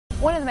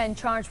One of the men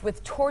charged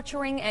with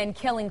torturing and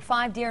killing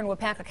 5 deer in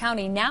Waupaca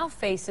County now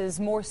faces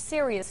more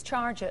serious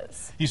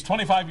charges. He's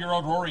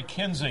 25-year-old Rory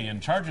Kuenzi,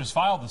 and charges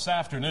filed this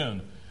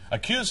afternoon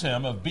accuse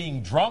him of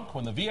being drunk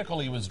when the vehicle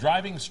he was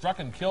driving struck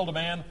and killed a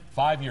man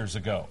 5 years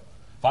ago.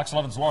 Fox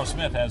 11's Laura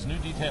Smith has new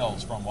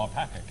details from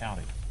Waupaca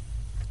County.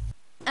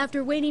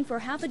 After waiting for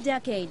half a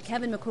decade,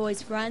 Kevin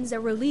McCoy's friends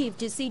are relieved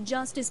to see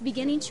justice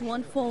beginning to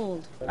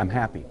unfold. I'm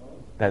happy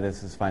that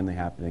this is finally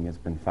happening. It's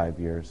been 5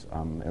 years.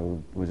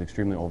 It was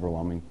extremely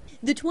overwhelming.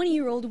 The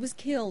 20-year-old was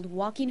killed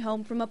walking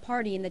home from a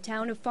party in the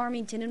town of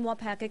Farmington in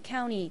Waupaca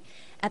County.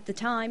 At the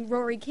time,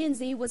 Rory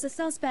Kuenzi was a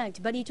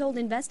suspect, but he told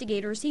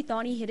investigators he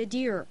thought he hit a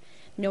deer.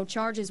 No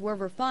charges were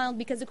ever filed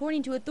because,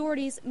 according to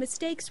authorities,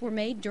 mistakes were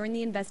made during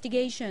the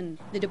investigation.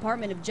 The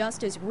Department of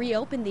Justice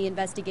reopened the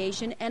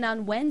investigation and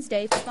on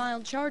Wednesday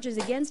filed charges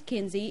against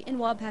Kuenzi in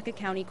Waupaca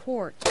County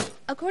Court.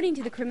 According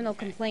to the criminal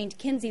complaint,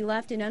 Kuenzi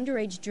left an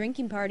underage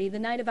drinking party the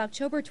night of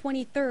October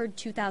 23,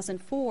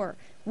 2004.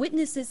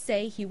 Witnesses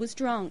say he was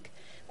drunk.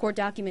 Court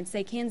documents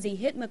say Kuenzi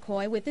hit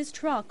McCoy with his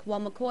truck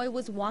while McCoy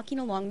was walking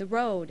along the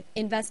road.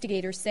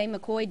 Investigators say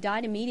McCoy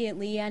died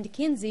immediately and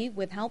Kuenzi,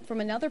 with help from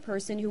another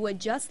person who had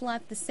just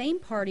left the same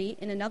party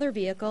in another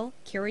vehicle,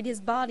 carried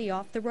his body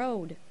off the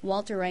road.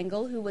 Walter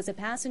Engel, who was a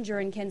passenger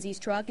in Kuenzi's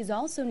truck, is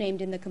also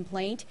named in the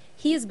complaint.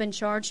 He has been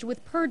charged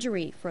with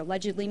perjury for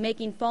allegedly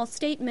making false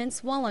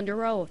statements while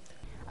under oath.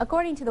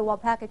 According to the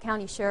Waupaca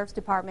County Sheriff's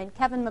Department,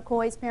 Kevin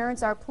McCoy's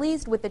parents are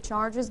pleased with the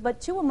charges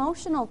but too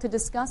emotional to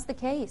discuss the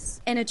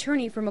case. An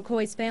attorney for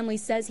McCoy's family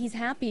says he's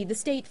happy the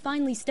state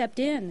finally stepped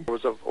in. There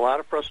was a lot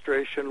of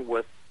frustration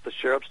with the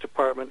Sheriff's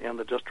Department and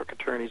the District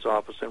Attorney's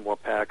Office in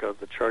Waupaca.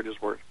 The charges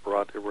were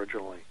brought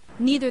originally.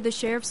 Neither the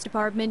Sheriff's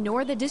Department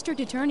nor the District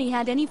Attorney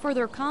had any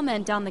further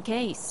comment on the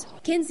case.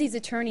 Kuenzi's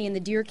attorney in the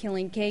deer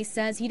killing case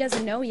says he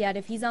doesn't know yet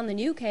if he's on the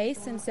new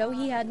case, and so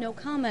he had no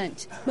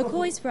comment.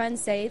 McCoy's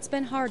friends say it's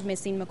been hard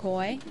missing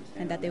McCoy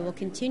and that they will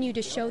continue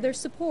to show their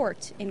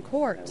support in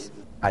court.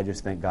 I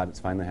just thank God it's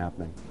finally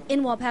happening.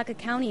 In Waupaca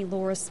County,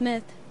 Laura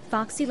Smith,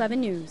 Fox 11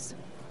 News.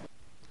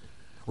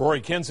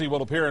 Rory Kuenzi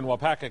will appear in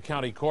Waupaca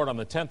County Court on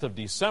the 10th of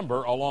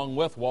December along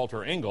with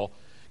Walter Engel.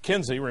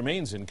 Kuenzi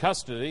remains in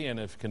custody, and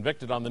if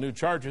convicted on the new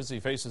charges, he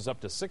faces up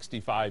to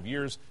 65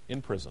 years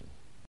in prison.